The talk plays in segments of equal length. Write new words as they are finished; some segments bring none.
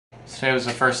Today was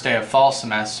the first day of fall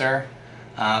semester.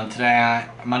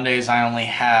 Mondays I only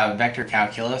have vector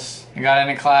calculus. I got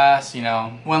into class,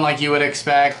 went like you would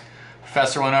expect.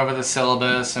 Professor went over the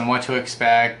syllabus and what to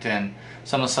expect and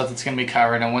some of the stuff that's going to be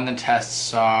covered and when the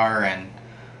tests are and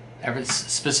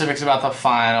specifics about the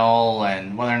final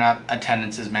and whether or not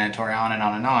attendance is mandatory, on and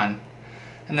on and on.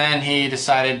 And then he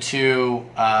decided to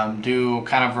do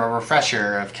kind of a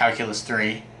refresher of Calculus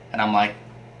 3, and I'm like,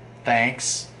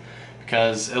 thanks,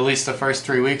 because at least the first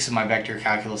 3 weeks of my vector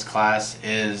calculus class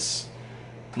is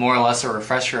more or less a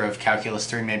refresher of Calculus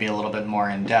 3, maybe a little bit more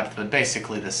in depth, but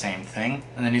basically the same thing.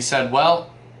 And then he said,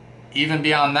 well, even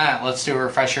beyond that, let's do a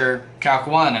refresher Calc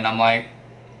 1, and I'm like,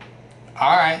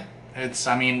 alright,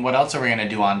 what else are we going to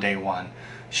do on day one?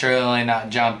 Surely not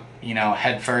jump,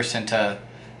 head first into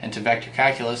vector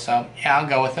calculus, so yeah, I'll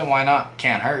go with it, why not?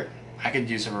 Can't hurt. I could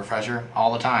use a refresher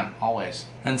all the time, always.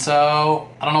 And so,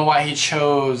 I don't know why he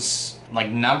chose like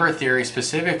number theory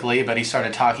specifically, but he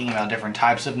started talking about different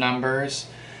types of numbers,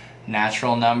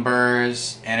 natural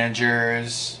numbers,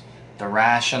 integers, the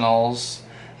rationals,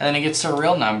 and then he gets to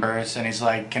real numbers and he's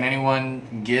like, can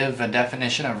anyone give a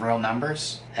definition of real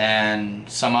numbers? And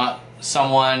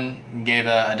someone gave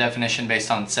a definition based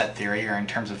on set theory, or in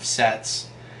terms of sets.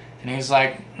 And he was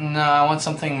like, no, I want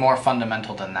something more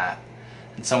fundamental than that.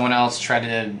 And someone else tried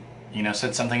to,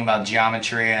 said something about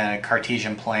geometry and a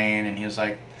Cartesian plane, and he was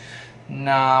like,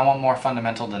 no, I want more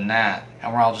fundamental than that.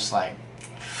 And we're all just like,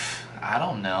 I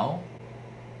don't know.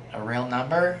 A real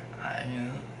number?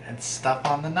 It's stuff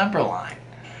on the number line.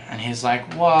 And he's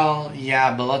like, well,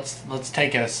 yeah, but let's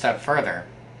take it a step further.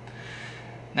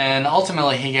 And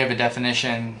ultimately he gave a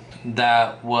definition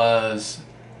that was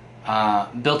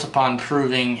built upon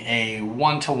proving a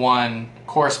one-to-one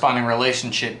corresponding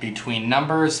relationship between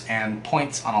numbers and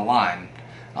points on a line.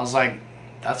 I was like,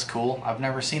 that's cool, I've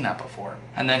never seen that before.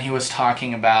 And then he was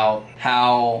talking about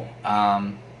how,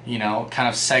 kind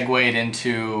of segued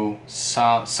into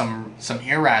some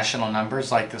irrational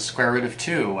numbers like the square root of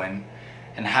 2 and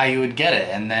how you would get it.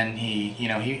 And then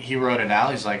he wrote it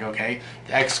out. He's like, okay,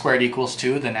 the x squared equals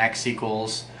 2, then x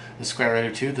equals the square root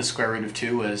of 2. The square root of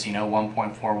 2 is,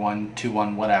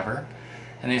 1.4121 whatever.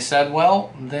 And they said,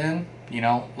 well, then,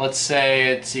 let's say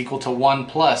it's equal to 1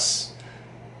 plus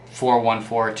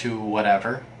 4142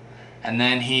 whatever. And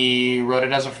then he wrote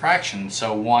it as a fraction.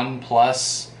 So 1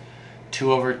 plus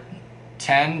 2 over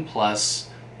 10 plus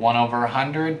 1 over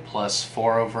 100 plus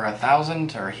 4 over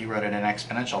 1,000, or he wrote it in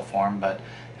exponential form,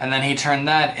 and then he turned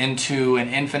that into an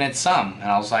infinite sum. And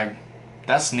I was like,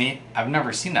 that's neat. I've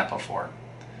never seen that before.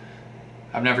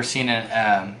 I've never seen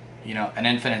an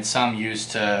infinite sum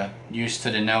used to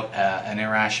denote an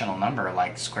irrational number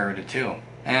like square root of 2.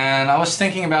 And I was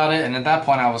thinking about it, and at that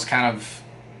point I was kind of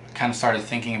started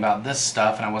thinking about this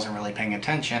stuff, and I wasn't really paying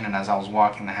attention. And as I was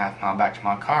walking the half mile back to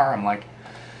my car, I'm like,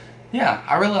 yeah,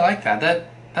 I really like that.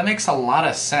 That makes a lot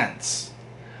of sense.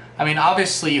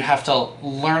 Obviously you have to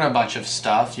learn a bunch of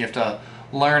stuff. You have to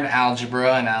learn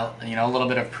algebra and a little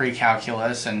bit of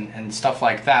pre-calculus and stuff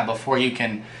like that before you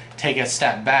can take a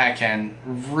step back and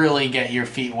really get your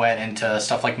feet wet into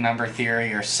stuff like number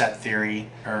theory or set theory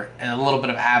or a little bit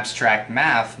of abstract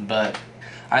math. But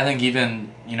I think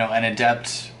even an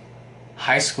adept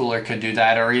high schooler could do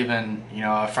that, or even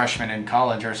a freshman in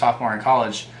college or a sophomore in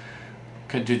college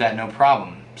could do that no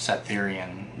problem. Set theory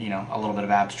and a little bit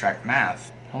of abstract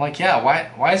math. I'm like, yeah,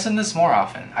 why isn't this more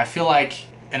often? I feel like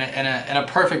in a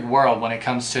perfect world, when it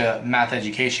comes to math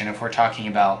education, if we're talking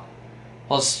about,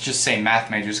 let's just say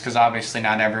math majors, because obviously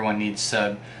not everyone needs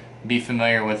to be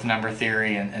familiar with number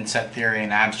theory and set theory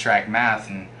and abstract math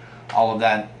and all of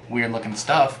that weird looking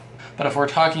stuff. But if we're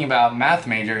talking about math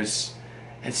majors,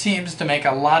 it seems to make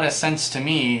a lot of sense to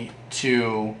me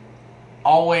to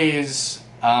always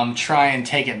try and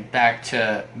take it back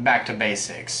to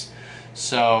basics.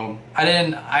 So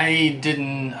I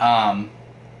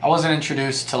wasn't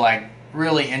introduced to like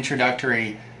really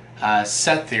introductory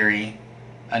set theory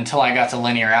until I got to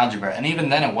linear algebra, and even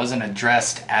then it wasn't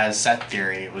addressed as set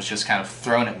theory. It was just kind of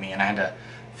thrown at me, and I had to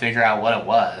figure out what it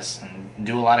was and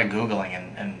do a lot of Googling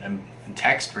and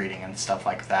text reading and stuff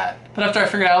like that. But after I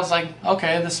figured out, I was like,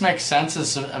 okay, this makes sense.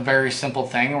 It's a very simple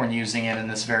thing. We're using it in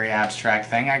this very abstract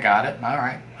thing. I got it. All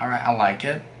right, I like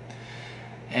it.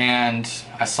 And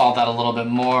I saw that a little bit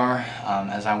more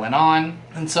as I went on.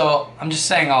 And so I'm just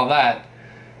saying all that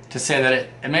to say that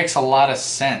it makes a lot of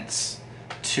sense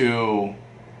to,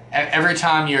 every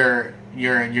time you're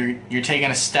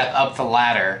taking a step up the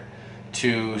ladder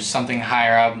to something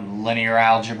higher up, linear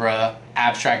algebra,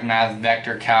 abstract math,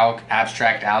 vector calc,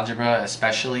 abstract algebra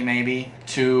especially maybe,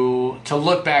 to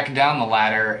look back down the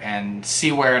ladder and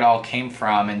see where it all came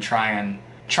from and try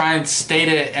try and state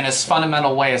it in as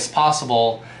fundamental way as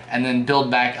possible and then build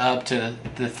back up to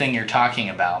the thing you're talking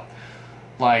about.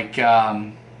 Like,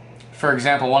 for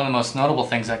example, one of the most notable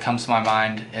things that comes to my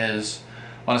mind is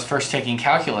when I was first taking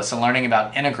calculus and learning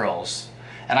about integrals.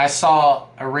 And I saw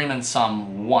a Riemann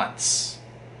sum once.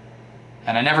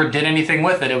 And I never did anything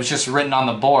with it. It was just written on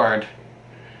the board.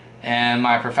 And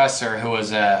my professor, who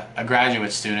was a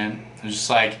graduate student, was just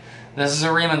like, this is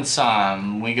a Riemann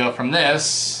sum. We go from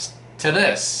this to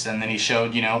this. And then he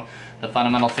showed, you know, the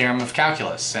fundamental theorem of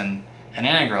calculus and an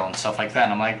integral and stuff like that.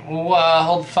 And I'm like, well,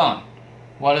 hold the phone.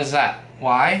 What is that?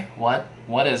 Why?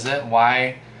 What is it?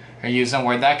 Why are you using it?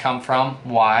 Where'd that come from?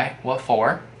 Why? What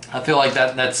for? I feel like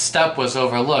that step was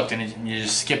overlooked and you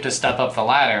just skipped a step up the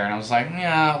ladder, and I was like,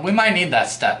 yeah, we might need that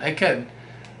step.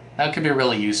 That could be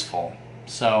really useful.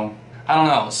 So I don't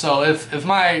know. So if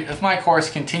my course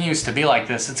continues to be like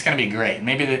this, it's gonna be great.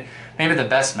 Maybe the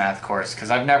best math course,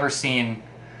 because I've never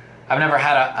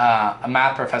had a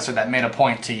math professor that made a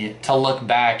point to look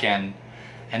back and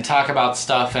talk about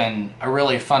stuff in a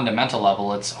really fundamental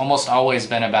level. It's almost always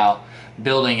been about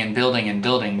building and building and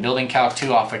building Calc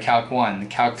 2 off of Calc 1,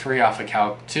 Calc 3 off of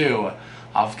Calc 2,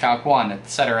 off of Calc 1,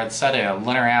 etc., etc.,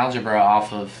 linear algebra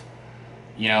off of,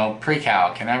 you know,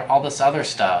 pre-calc and all this other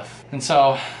stuff. And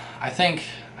so I think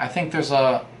there's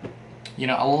a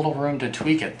little room to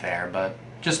tweak it there, but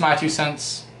just my 2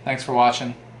 cents. Thanks for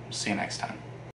watching. See you next time.